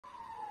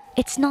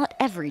It's not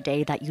every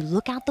day that you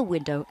look out the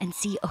window and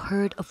see a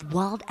herd of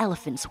wild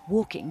elephants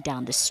walking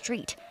down the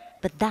street.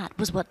 But that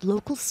was what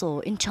locals saw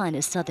in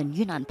China's southern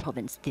Yunnan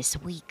province this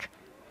week.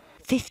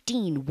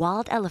 15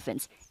 wild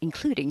elephants,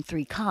 including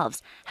 3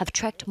 calves, have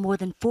trekked more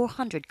than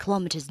 400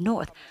 kilometers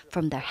north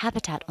from their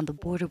habitat on the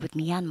border with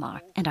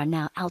Myanmar and are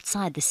now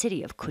outside the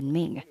city of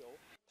Kunming.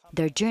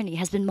 Their journey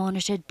has been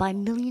monitored by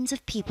millions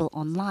of people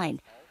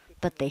online,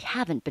 but they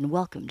haven't been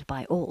welcomed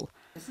by all.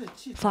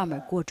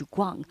 Farmer Guo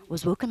Zhuguang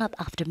was woken up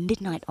after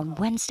midnight on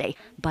Wednesday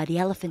by the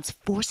elephants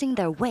forcing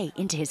their way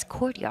into his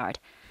courtyard.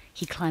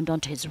 He climbed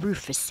onto his roof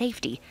for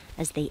safety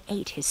as they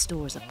ate his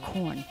stores of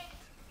corn.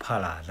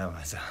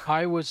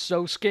 I was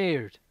so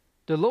scared.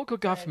 The local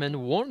government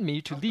warned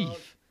me to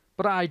leave,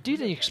 but I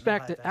didn't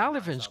expect that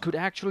elephants could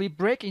actually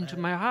break into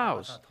my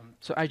house,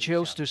 so I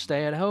chose to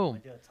stay at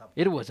home.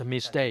 It was a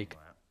mistake.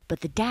 But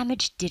the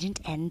damage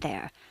didn't end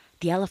there.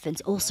 The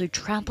elephants also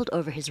trampled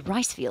over his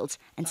rice fields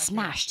and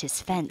smashed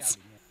his fence.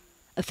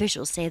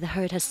 Officials say the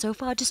herd has so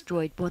far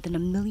destroyed more than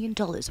 $1 million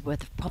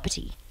worth of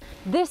property.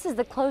 This is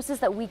the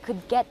closest that we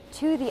could get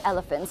to the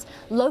elephants.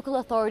 Local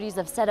authorities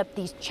have set up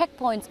these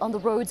checkpoints on the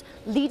roads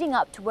leading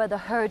up to where the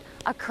herd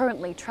are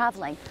currently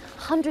traveling.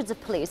 Hundreds of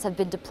police have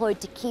been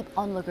deployed to keep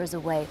onlookers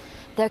away.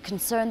 They're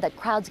concerned that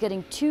crowds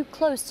getting too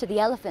close to the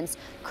elephants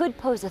could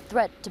pose a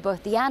threat to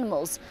both the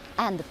animals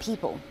and the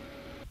people.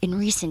 In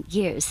recent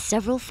years,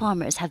 several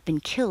farmers have been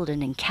killed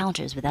in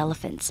encounters with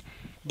elephants.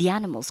 The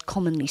animals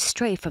commonly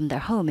stray from their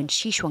home in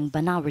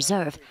Xishuangbanna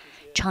Reserve,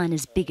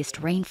 China's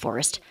biggest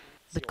rainforest.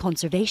 But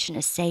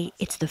conservationists say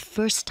it's the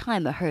first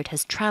time a herd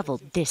has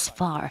traveled this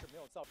far.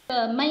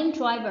 The main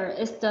driver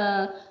is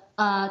the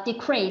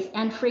decrease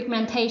and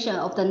fragmentation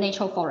of the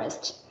natural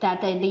forest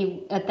that they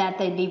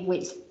live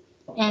with,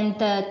 and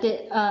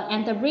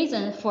the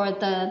reason for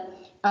the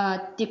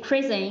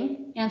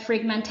decreasing and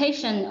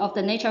fragmentation of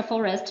the nature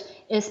forest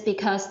is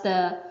because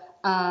the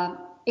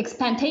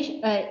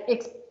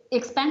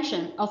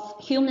expansion of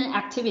human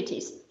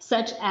activities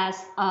such as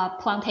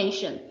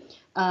plantation,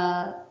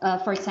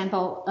 for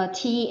example,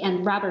 tea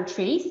and rubber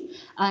trees,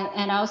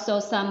 and also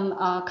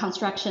some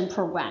construction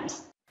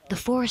programs. The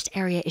forest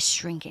area is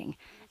shrinking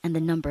and the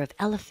number of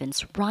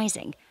elephants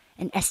rising.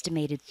 An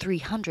estimated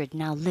 300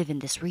 now live in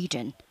this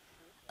region.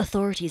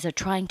 Authorities are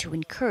trying to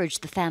encourage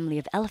the family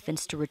of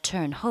elephants to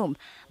return home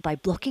by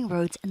blocking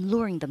roads and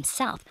luring them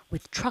south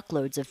with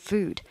truckloads of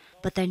food.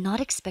 But they're not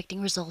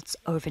expecting results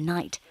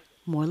overnight.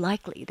 More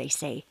likely, they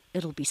say,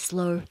 it'll be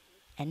slow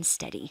and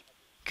steady.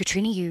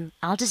 Katrina,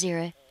 Al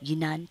Jazeera,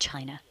 Yunnan,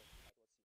 China.